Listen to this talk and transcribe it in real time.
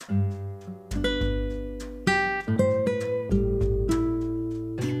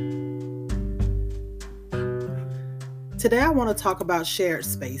Today, I want to talk about shared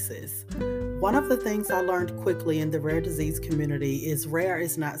spaces. One of the things I learned quickly in the rare disease community is rare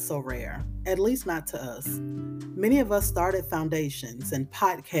is not so rare, at least not to us. Many of us started foundations and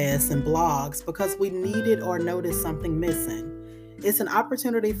podcasts and blogs because we needed or noticed something missing. It's an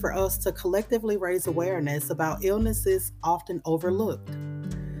opportunity for us to collectively raise awareness about illnesses often overlooked.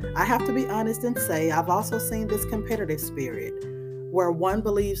 I have to be honest and say I've also seen this competitive spirit where one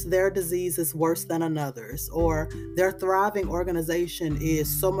believes their disease is worse than another's, or their thriving organization is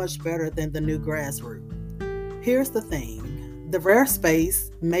so much better than the new grassroots. Here's the thing: the rare space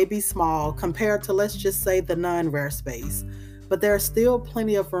may be small compared to, let's just say, the non rare space, but there's still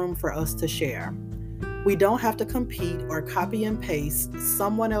plenty of room for us to share. We don't have to compete or copy and paste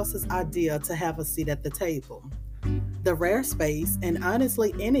someone else's idea to have a seat at the table. The rare space, and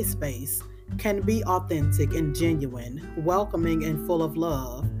honestly any space, can be authentic and genuine, welcoming and full of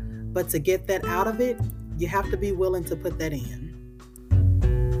love. But to get that out of it, you have to be willing to put that in.